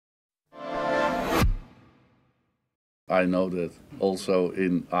I know that. Also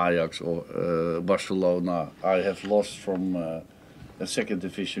in Ajax or Barcelona, I have lost from a second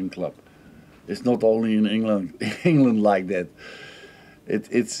division club. It's not only in England, England like that.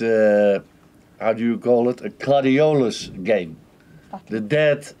 It's how do you call it? A gladiolus game. The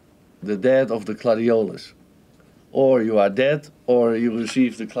dead of the gladiolus. Or you are dead, or you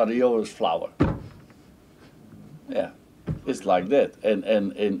receive the gladiolus flower. Yeah, it's like that. And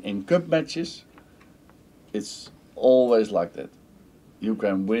in cup matches, it's always like that. You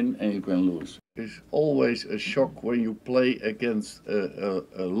can win and you can lose. It's always a shock when you play against a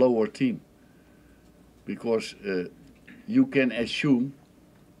lower team. Because you can assume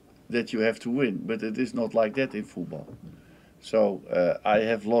that you have to win, but it is not like that in football. So I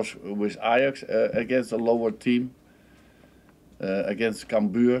have lost with Ajax against a lower team, against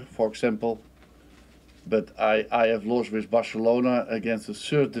Cambuur, for example. But I have lost with Barcelona against a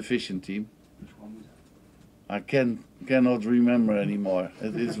third division team. I cannot remember anymore.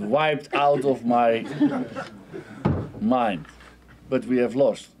 It is wiped out of my mind. But we have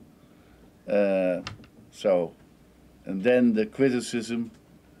lost. And then the criticism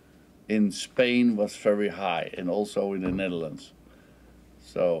in Spain was very high, and also in the Netherlands.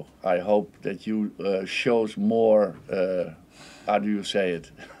 So I hope that you shows more, how do you say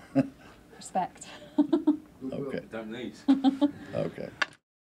it? Respect. Okay. Don't need. Okay.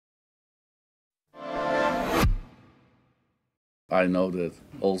 I know that.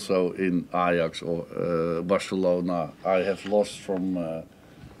 Also in Ajax or Barcelona, I have lost from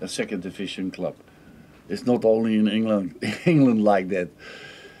a second division club. It's not only in England, England like that.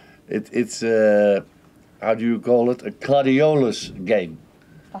 It's how do you call it? A gladiolus game.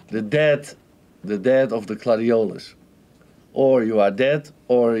 The dead of the gladiolus. Or you are dead,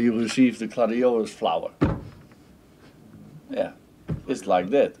 or you receive the gladiolus flower. Yeah, it's like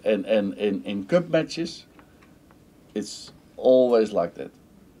that. And in cup matches, it's always like that.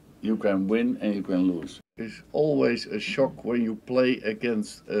 You can win and you can lose. It's always a shock when you play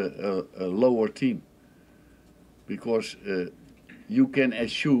against a lower team. Because you can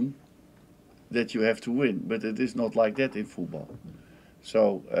assume that you have to win, but it is not like that in football.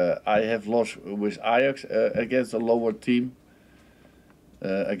 So I have lost with Ajax against a lower team,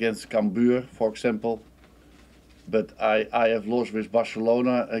 against Cambuur, for example. But I have lost with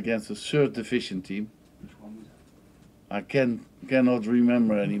Barcelona against a third division team. I cannot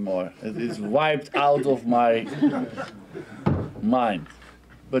remember anymore. It is wiped out of my mind.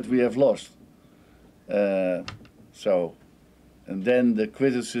 But we have lost. And then the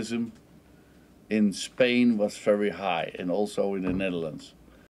criticism in Spain was very high, and also in the Netherlands.